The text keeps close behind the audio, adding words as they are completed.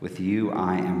With you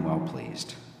I am well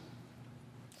pleased.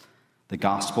 The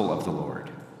Gospel of the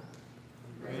Lord.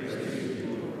 Praise to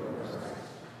you, Lord Christ.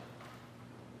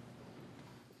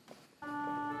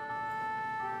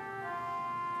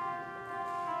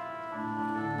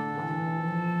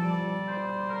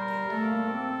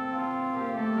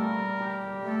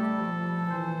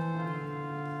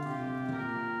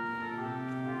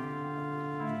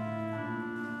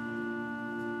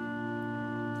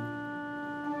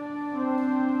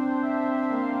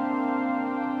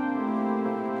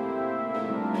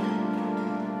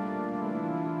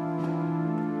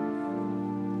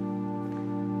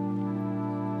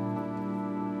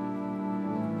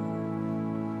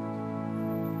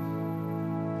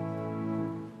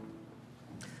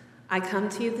 I come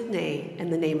to you today in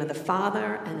the name of the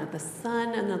Father, and of the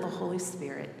Son, and of the Holy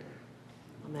Spirit.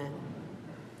 Amen.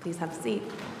 Please have a seat.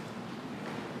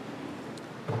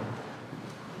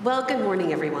 Well, good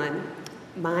morning, everyone.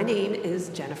 My name is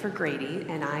Jennifer Grady,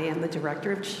 and I am the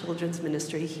Director of Children's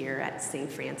Ministry here at St.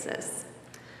 Francis.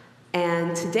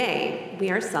 And today,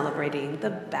 we are celebrating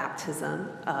the baptism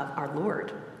of our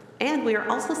Lord. And we are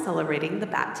also celebrating the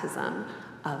baptism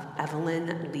of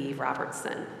Evelyn Lee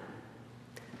Robertson.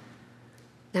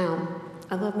 Now,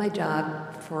 I love my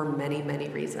job for many, many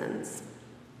reasons.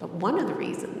 But one of the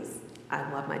reasons I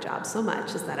love my job so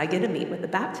much is that I get to meet with the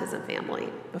baptism family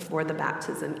before the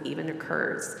baptism even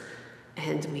occurs.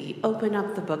 And we open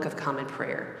up the Book of Common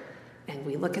Prayer, and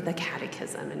we look at the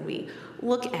catechism, and we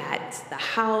look at the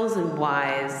hows and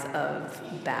whys of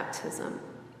baptism.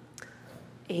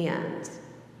 And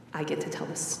I get to tell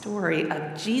the story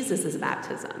of Jesus'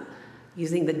 baptism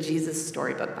using the Jesus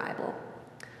Storybook Bible.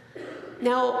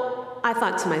 Now, I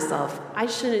thought to myself, I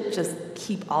shouldn't just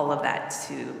keep all of that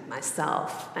to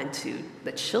myself and to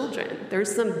the children.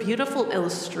 There's some beautiful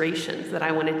illustrations that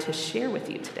I wanted to share with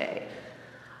you today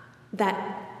that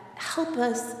help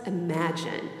us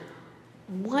imagine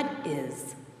what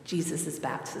is Jesus'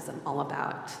 baptism all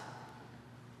about.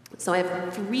 So I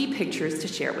have 3 pictures to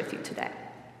share with you today.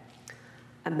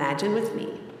 Imagine with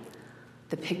me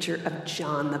the picture of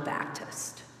John the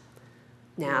Baptist.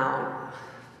 Now,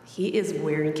 he is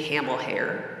wearing camel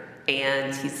hair,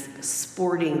 and he's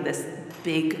sporting this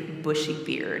big bushy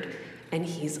beard, and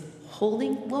he's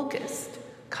holding locusts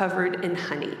covered in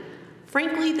honey.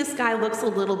 Frankly, this guy looks a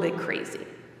little bit crazy.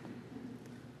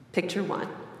 Picture 1.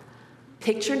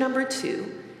 Picture number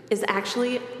 2 is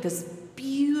actually this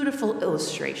beautiful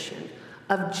illustration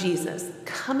of Jesus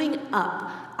coming up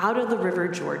out of the River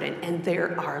Jordan, and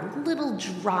there are little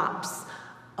drops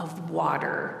of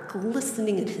water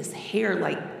glistening in his hair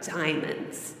like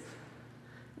diamonds.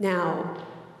 Now,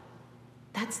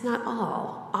 that's not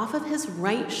all. Off of his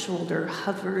right shoulder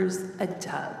hovers a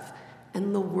dove,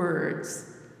 and the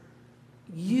words,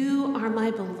 "You are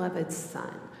my beloved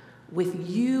Son. With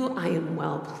you I am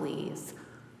well pleased,"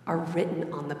 are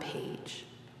written on the page.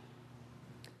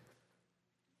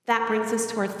 That brings us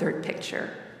to our 3rd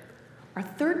picture. Our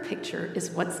 3rd picture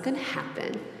is what's going to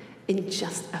happen in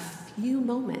just a few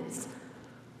moments.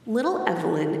 Little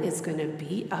Evelyn is going to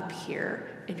be up here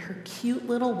in her cute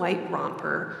little white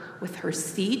romper with her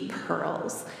seed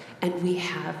pearls, and we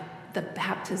have the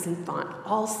baptism font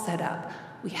all set up.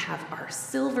 We have our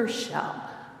silver shell,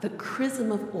 the chrism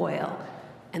of oil,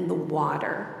 and the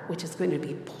water, which is going to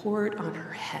be poured on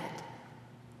her head.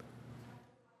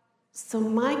 So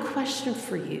my question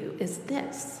for you is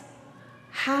this: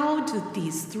 how do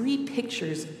these 3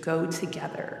 pictures go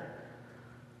together?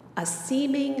 A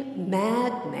seeming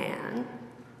madman,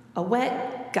 a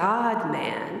wet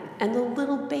God-man, and a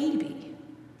little baby.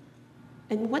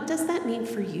 And what does that mean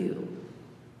for you?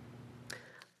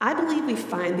 I believe we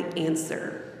find the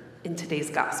answer in today's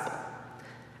gospel.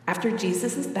 After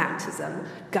Jesus' baptism,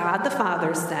 God the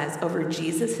Father says over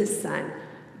Jesus, his Son,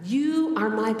 "You are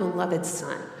my beloved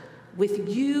Son. With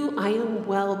you I am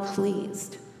well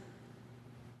pleased."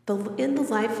 In the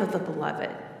Life of the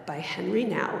Beloved by Henry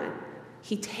Nouwen,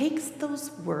 he takes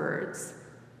those words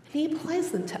and he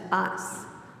applies them to us.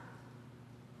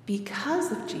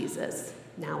 Because of Jesus,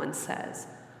 Nouwen says,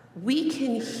 we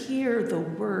can hear the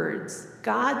words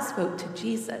God spoke to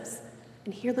Jesus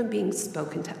and hear them being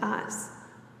spoken to us.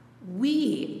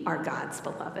 We are God's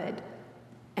beloved,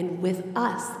 and with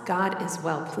us, God is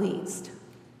well pleased.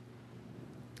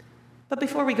 But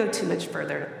before we go too much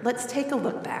further, let's take a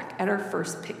look back at our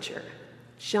first picture,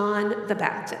 John the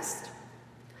Baptist.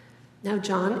 Now,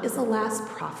 John is the last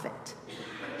prophet.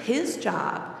 His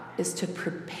job is to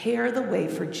prepare the way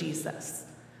for Jesus.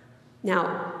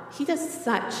 Now, he does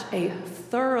such a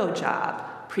thorough job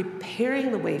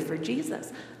preparing the way for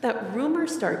Jesus that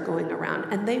rumors start going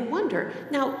around, and they wonder,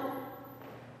 now,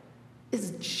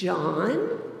 Is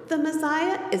John the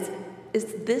Messiah?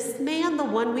 Is this man the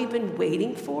one we've been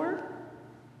waiting for?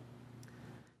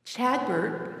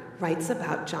 Chadbert writes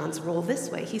about John's role this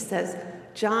way. He says,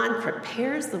 John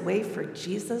prepares the way for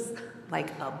Jesus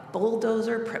like a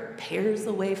bulldozer prepares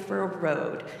the way for a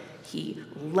road. He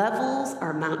levels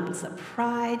our mountains of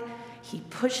pride. He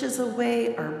pushes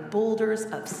away our boulders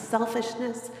of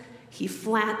selfishness. He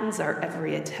flattens our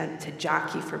every attempt to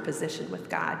jockey for position with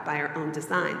God by our own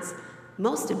designs.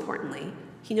 Most importantly,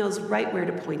 he knows right where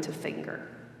to point a finger,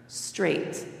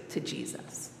 straight to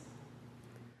Jesus.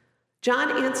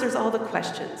 John answers all the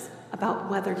questions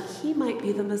about whether he might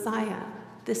be the Messiah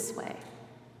this way.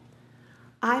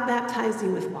 I baptize you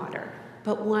with water,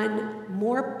 but one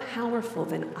more powerful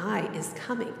than I is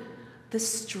coming, the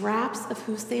straps of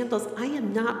whose sandals I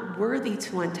am not worthy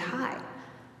to untie.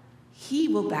 He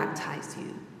will baptize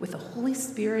you with the Holy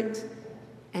Spirit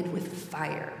and with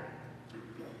fire.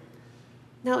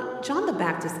 Now, John the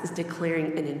Baptist is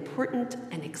declaring an important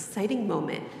and exciting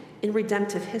moment in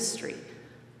redemptive history.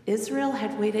 Israel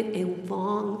had waited a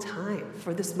long time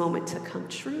for this moment to come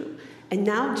true. And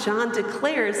now John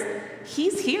declares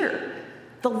he's here.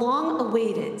 The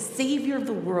long-awaited Savior of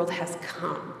the world has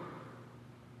come.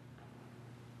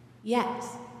 Yet,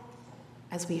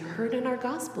 as we heard in our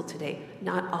gospel today,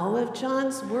 not all of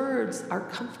John's words are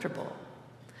comfortable.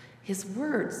 His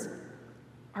words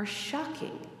are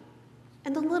shocking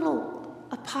and a little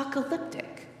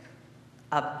apocalyptic.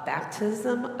 A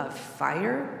baptism of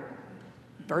fire,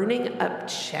 burning up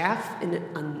chaff in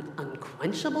an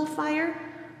unquenchable fire?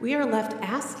 We are left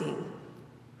asking,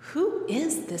 who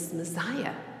is this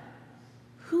Messiah?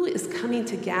 Who is coming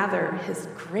to gather his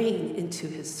grain into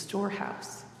his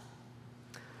storehouse?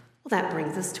 Well, that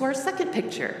brings us to our second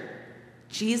picture,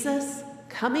 Jesus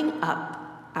coming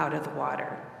up out of the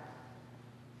water.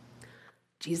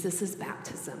 Jesus'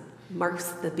 baptism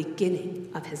marks the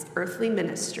beginning of his earthly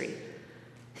ministry.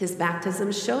 His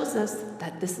baptism shows us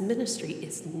that this ministry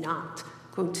is not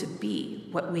going to be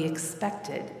what we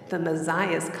expected the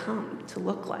Messiah's come to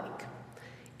look like.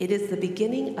 It is the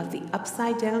beginning of the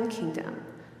upside-down kingdom.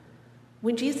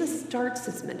 When Jesus starts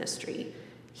his ministry,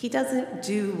 he doesn't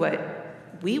do what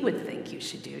we would think you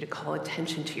should do to call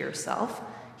attention to yourself.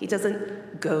 He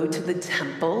doesn't go to the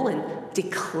temple and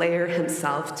declare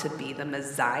himself to be the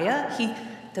Messiah. He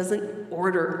doesn't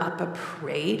order up a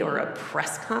parade or a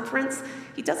press conference.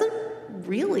 He doesn't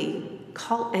really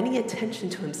call any attention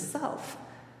to himself.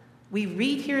 We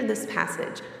read here in this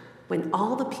passage, when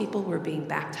all the people were being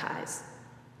baptized,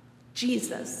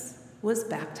 Jesus was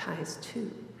baptized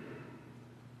too.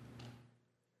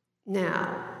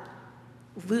 Now,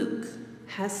 Luke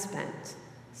has spent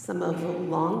some of the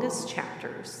longest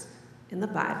chapters in the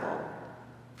Bible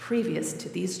previous to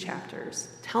these chapters,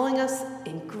 telling us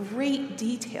in great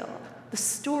detail the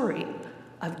story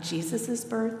of Jesus'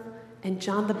 birth and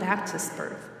John the Baptist's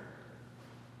birth.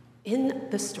 In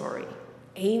the story,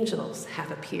 angels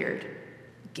have appeared.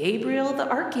 Gabriel, the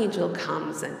archangel,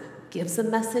 comes and gives a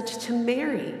message to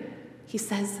Mary. He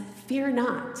says, "Fear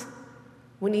not."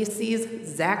 When he sees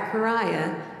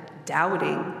Zechariah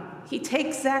doubting, he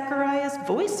takes Zechariah's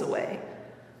voice away.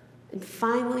 And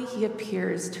finally, he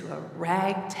appears to a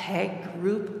ragtag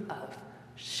group of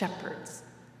shepherds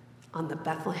on the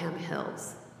Bethlehem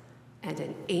hills, and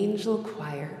an angel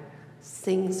choir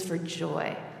sings for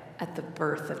joy at the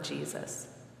birth of Jesus.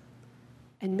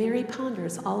 And Mary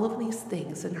ponders all of these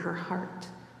things in her heart.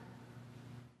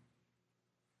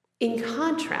 In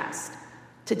contrast,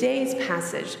 today's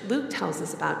passage, Luke tells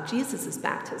us about Jesus'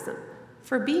 baptism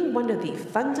for being one of the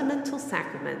fundamental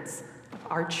sacraments of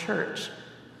our church.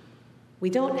 We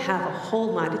don't have a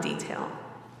whole lot of detail,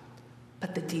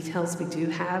 but the details we do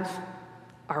have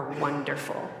are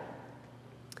wonderful.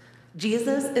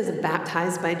 Jesus is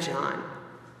baptized by John.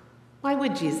 Why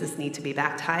would Jesus need to be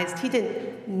baptized? He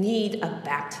didn't need a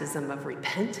baptism of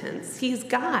repentance. He's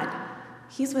God.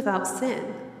 He's without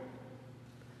sin.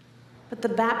 But the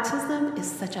baptism is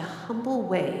such a humble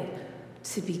way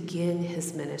to begin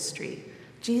his ministry.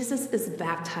 Jesus is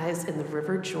baptized in the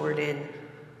River Jordan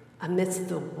amidst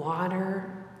the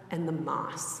water and the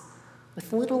moss,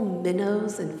 with little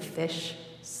minnows and fish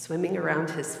swimming around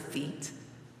his feet.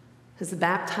 His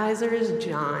baptizer is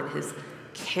John, his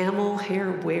camel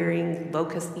hair-wearing,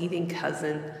 locust-eating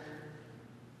cousin.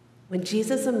 When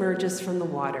Jesus emerges from the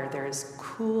water, there is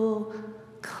cool,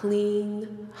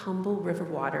 clean, humble river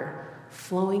water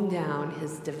flowing down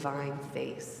his divine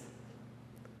face.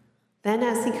 Then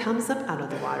as he comes up out of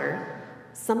the water,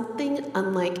 something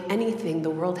unlike anything the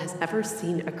world has ever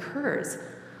seen occurs.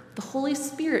 The Holy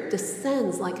Spirit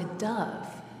descends like a dove,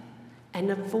 and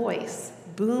a voice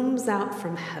booms out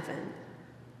from heaven,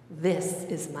 "This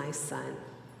is my Son,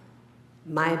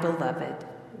 my beloved.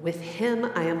 With him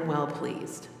I am well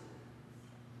pleased."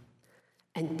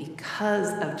 And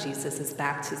because of Jesus'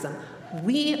 baptism,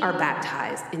 we are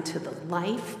baptized into the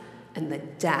life and the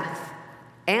death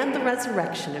and the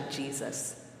resurrection of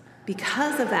Jesus.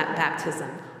 Because of that baptism,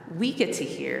 we get to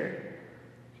hear,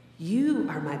 "You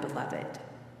are my beloved.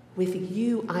 With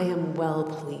you I am well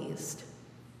pleased."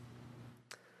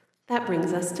 That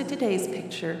brings us to today's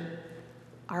picture,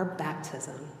 our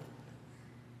baptism.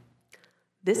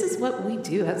 This is what we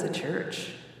do as a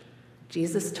church.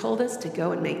 Jesus told us to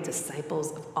go and make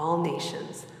disciples of all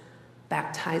nations,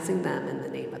 baptizing them in the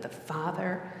name of the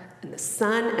Father and the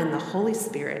Son and the Holy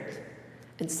Spirit.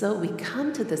 And so we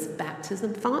come to this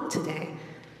baptism font today,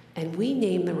 and we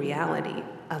name the reality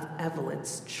of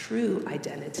Evelyn's true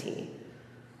identity.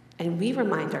 And we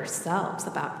remind ourselves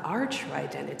about our true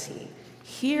identity.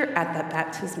 Here at the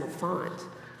baptismal font,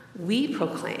 we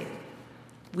proclaim,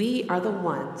 we are the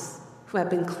ones who have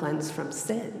been cleansed from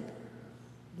sin.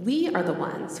 We are the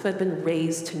ones who have been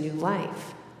raised to new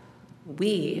life.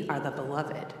 We are the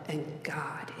beloved, and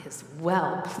God is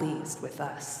well pleased with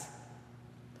us.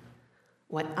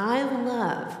 What I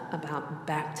love about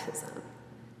baptism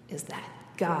is that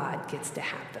God gets to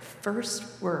have the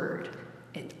first word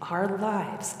in our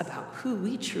lives about who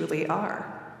we truly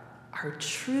are, our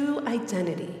true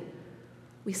identity.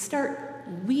 We start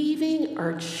weaving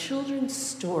our children's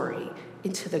story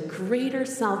into the greater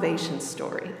salvation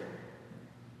story.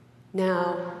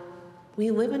 Now,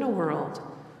 we live in a world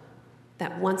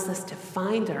that wants us to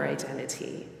find our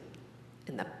identity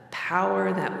in the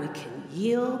power that we can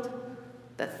yield,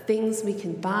 the things we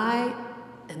can buy,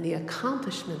 and the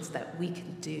accomplishments that we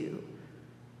can do.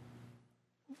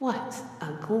 What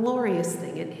a glorious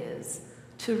thing it is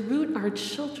to root our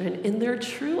children in their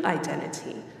true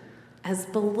identity as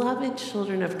beloved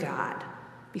children of God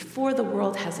before the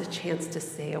world has a chance to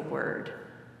say a word.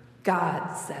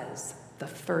 God says the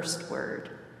first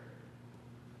word.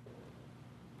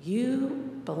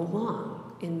 You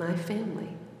belong in my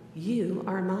family. You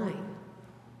are mine.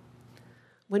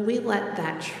 When we let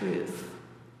that truth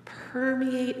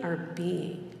permeate our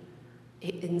being,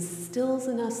 it instills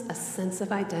in us a sense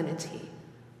of identity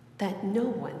that no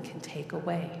one can take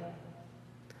away.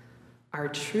 Our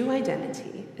true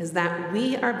identity is that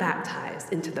we are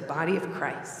baptized into the body of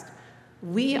Christ.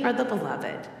 We are the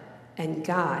beloved, and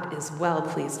God is well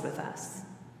pleased with us.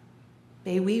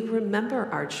 May we remember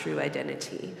our true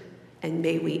identity, and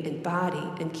may we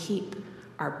embody and keep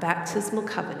our baptismal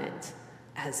covenant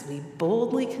as we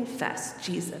boldly confess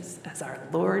Jesus as our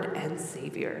Lord and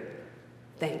Savior.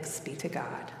 Thanks be to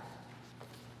God.